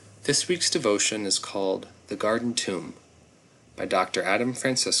This week's devotion is called The Garden Tomb by Dr. Adam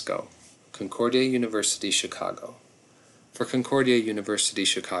Francisco, Concordia University, Chicago, for Concordia University,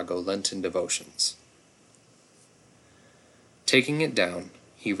 Chicago Lenten Devotions. Taking it down,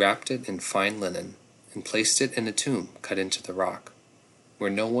 he wrapped it in fine linen and placed it in a tomb cut into the rock, where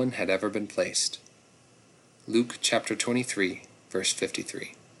no one had ever been placed. Luke chapter 23, verse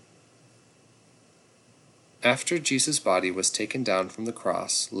 53. After Jesus' body was taken down from the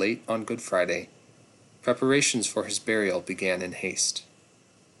cross late on Good Friday, preparations for his burial began in haste.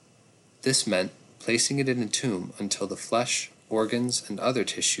 This meant placing it in a tomb until the flesh, organs, and other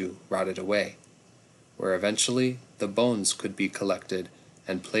tissue rotted away, where eventually the bones could be collected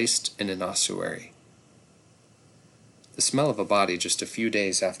and placed in an ossuary. The smell of a body just a few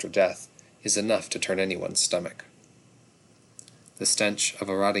days after death is enough to turn anyone's stomach. The stench of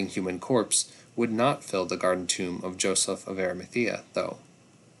a rotting human corpse would not fill the garden tomb of Joseph of Arimathea, though.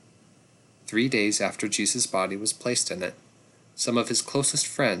 3 days after Jesus' body was placed in it, some of his closest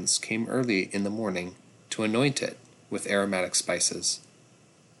friends came early in the morning to anoint it with aromatic spices.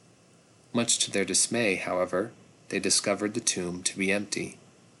 Much to their dismay, however, they discovered the tomb to be empty.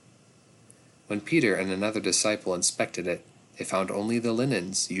 When Peter and another disciple inspected it, they found only the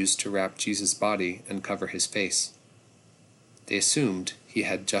linens used to wrap Jesus' body and cover his face. They assumed he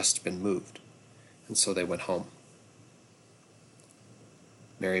had just been moved, and so they went home.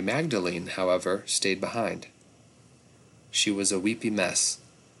 Mary Magdalene, however, stayed behind. She was a weepy mess,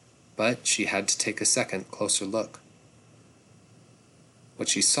 but she had to take a second, closer look. What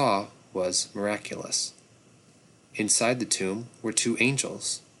she saw was miraculous. Inside the tomb were 2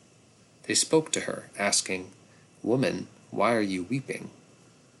 angels. They spoke to her, asking, "Woman, why are you weeping?"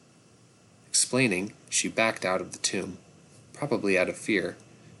 Explaining, she backed out of the tomb, probably out of fear,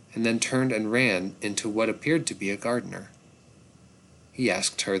 and then turned and ran into what appeared to be a gardener. He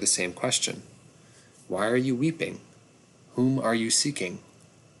asked her the same question. "Why are you weeping? Whom are you seeking?"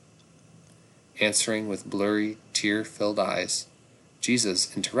 Answering with blurry, tear-filled eyes,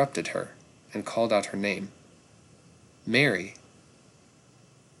 Jesus interrupted her and called out her name, "Mary."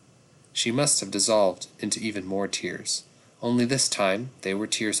 She must have dissolved into even more tears, only this time they were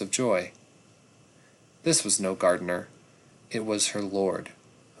tears of joy. This was no gardener. It was her Lord,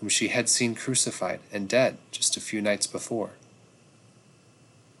 whom she had seen crucified and dead just a few nights before.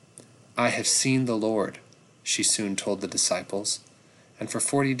 "I have seen the Lord," she soon told the disciples, and for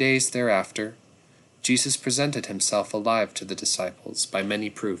 40 days thereafter, Jesus presented himself alive to the disciples by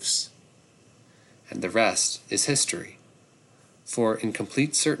many proofs. And the rest is history. For in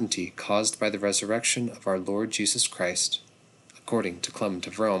complete certainty caused by the resurrection of our Lord Jesus Christ, according to Clement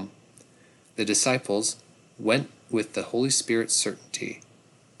of Rome, the disciples went with the Holy Spirit's certainty,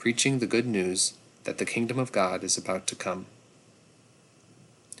 preaching the good news that the kingdom of God is about to come.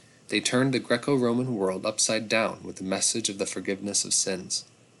 They turned the Greco-Roman world upside down with the message of the forgiveness of sins.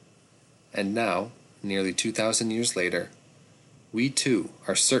 And now, nearly 2,000 years later, we too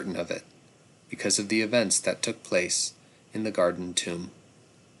are certain of it, because of the events that took place in the garden tomb.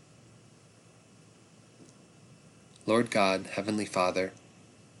 Lord God, Heavenly Father,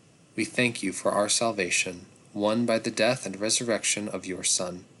 we thank you for our salvation, won by the death and resurrection of your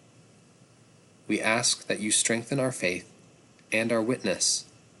Son. We ask that you strengthen our faith and our witness,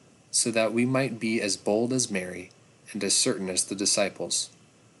 so that we might be as bold as Mary and as certain as the disciples,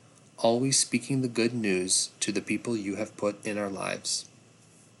 always speaking the good news to the people you have put in our lives.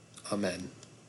 Amen.